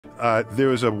There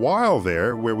was a while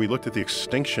there where we looked at the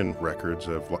extinction records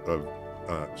of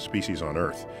species on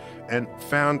Earth and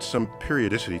found some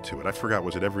periodicity to it. I forgot,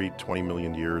 was it every 20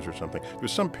 million years or something? There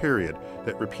was some period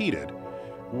that repeated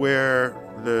where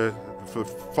the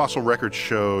fossil records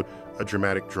showed a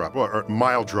dramatic drop, or a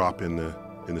mild drop in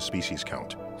the species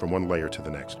count from one layer to the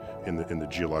next in the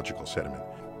geological sediment.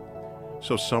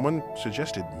 So someone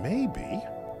suggested maybe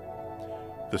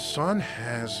the sun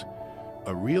has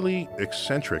a really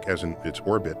eccentric, as in its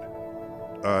orbit,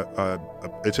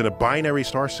 it's in a binary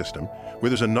star system where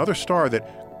there's another star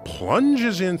that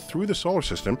plunges in through the solar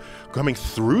system, coming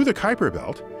through the Kuiper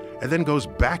Belt, and then goes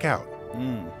back out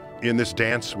in this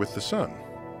dance with the sun.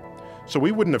 So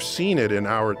we wouldn't have seen it in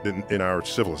our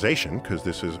civilization, because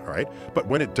this is, right? But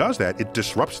when it does that, it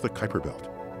disrupts the Kuiper Belt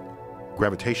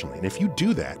gravitationally. And if you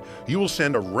do that, you will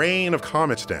send a rain of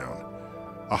comets down,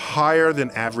 a higher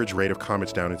than average rate of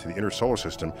comets down into the inner solar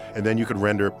system, and then you could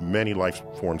render many life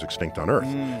forms extinct on Earth,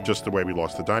 just the way we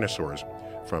lost the dinosaurs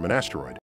from an asteroid.